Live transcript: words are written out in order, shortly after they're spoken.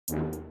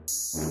What's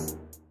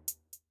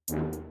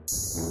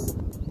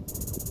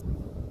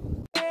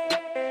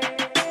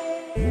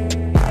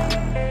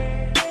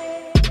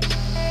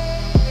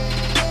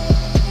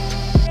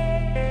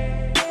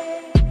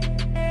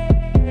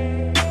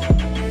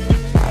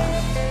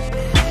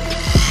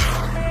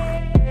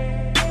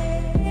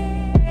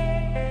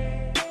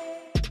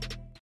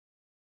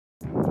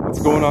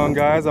going on,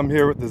 guys? I'm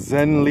here with the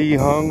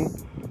Xinlehong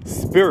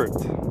Spirit.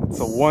 It's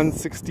a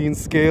 1/16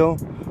 scale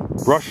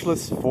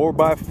brushless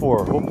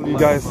 4x4. Hopefully you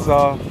guys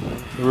saw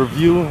the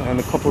review and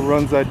a couple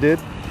runs I did.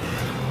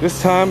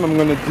 This time I'm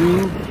going to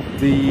do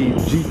the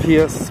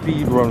GPS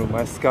speed run with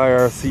my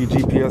SkyRC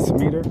GPS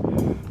meter.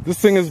 This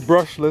thing is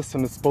brushless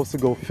and it's supposed to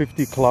go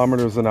 50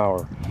 kilometers an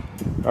hour.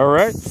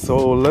 Alright,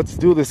 so let's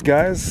do this,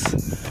 guys.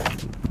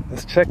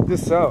 Let's check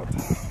this out.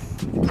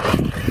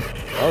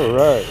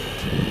 Alright,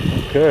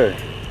 okay.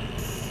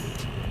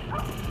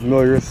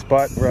 Familiar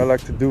spot where I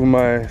like to do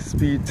my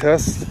speed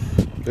test,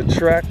 the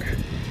track.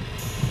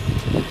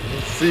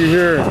 Let's see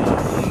here.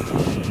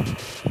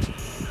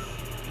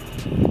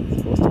 It's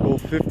supposed to go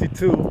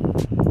 52.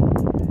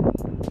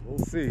 We'll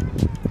see.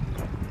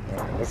 All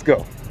right, let's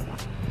go.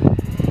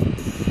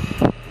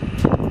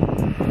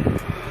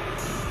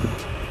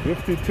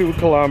 52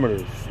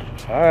 kilometers.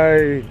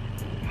 I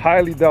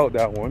highly doubt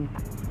that one.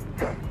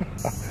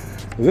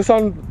 Is this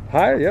on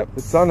high? Yep,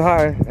 it's on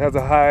high. It has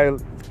a high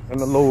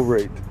and a low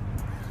rate.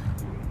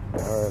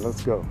 All right,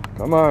 let's go.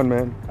 Come on,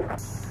 man.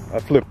 I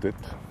flipped it.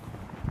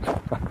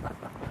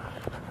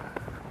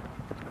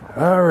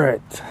 All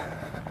right.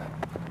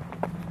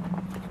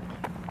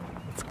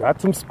 It's got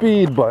some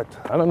speed, but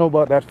I don't know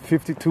about that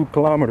 52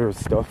 kilometers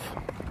stuff.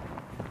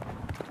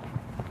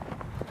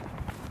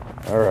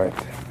 All right.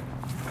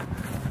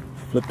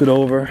 Flipped it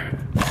over.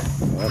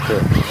 Okay,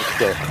 let's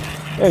go.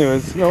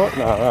 Anyways, you know what?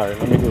 Nah, all right,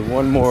 let me do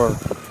one more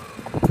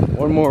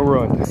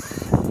run.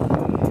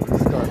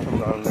 Start from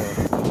down there.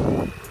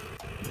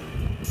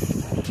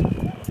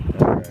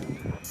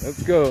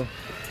 Let's go.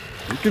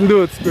 You can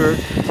do it, Spirit.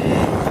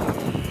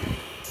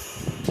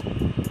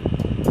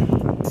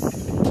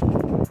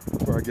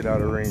 Before I get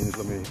out of range,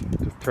 let me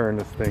just turn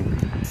this thing.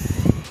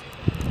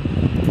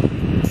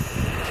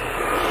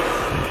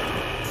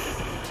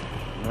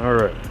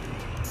 Alright.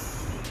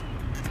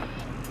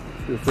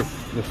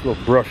 This little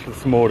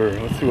brushless motor.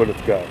 Let's see what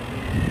it's got.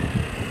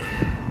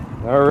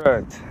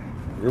 Alright.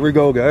 Here we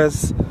go,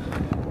 guys.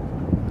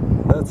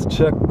 Let's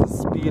check the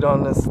speed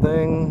on this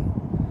thing.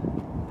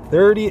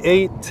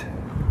 38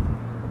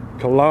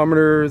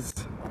 kilometers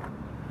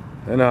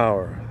an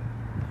hour.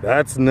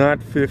 That's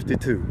not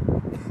 52.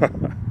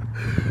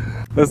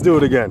 Let's do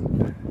it again.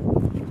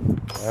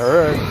 All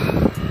right.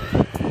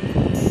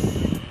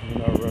 I'm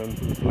gonna run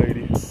to this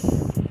lady.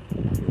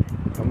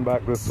 Come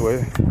back this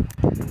way.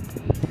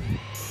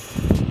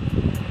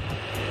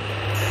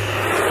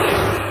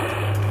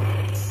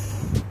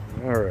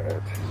 All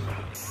right.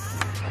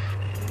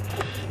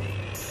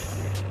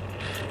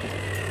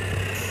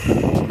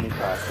 Let me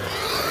pass it.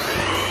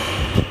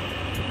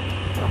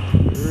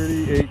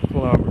 38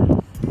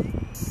 kilometers.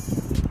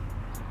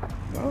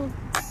 Oh.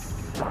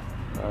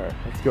 All right,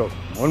 let's go.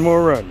 One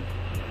more run.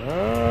 All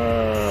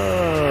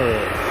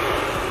right.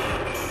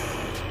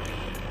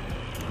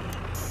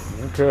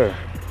 Okay.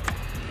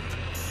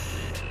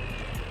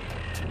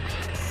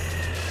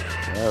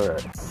 All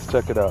right, let's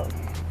check it out.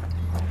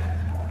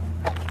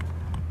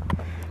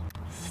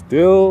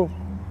 Still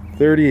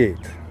 38.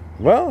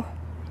 Well,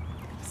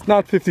 it's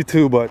not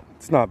 52, but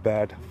it's not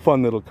bad.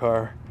 Fun little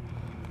car.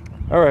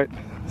 All right,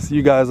 see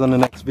you guys on the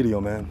next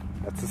video, man.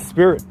 That's the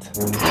Spirit.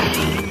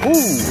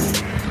 Ooh.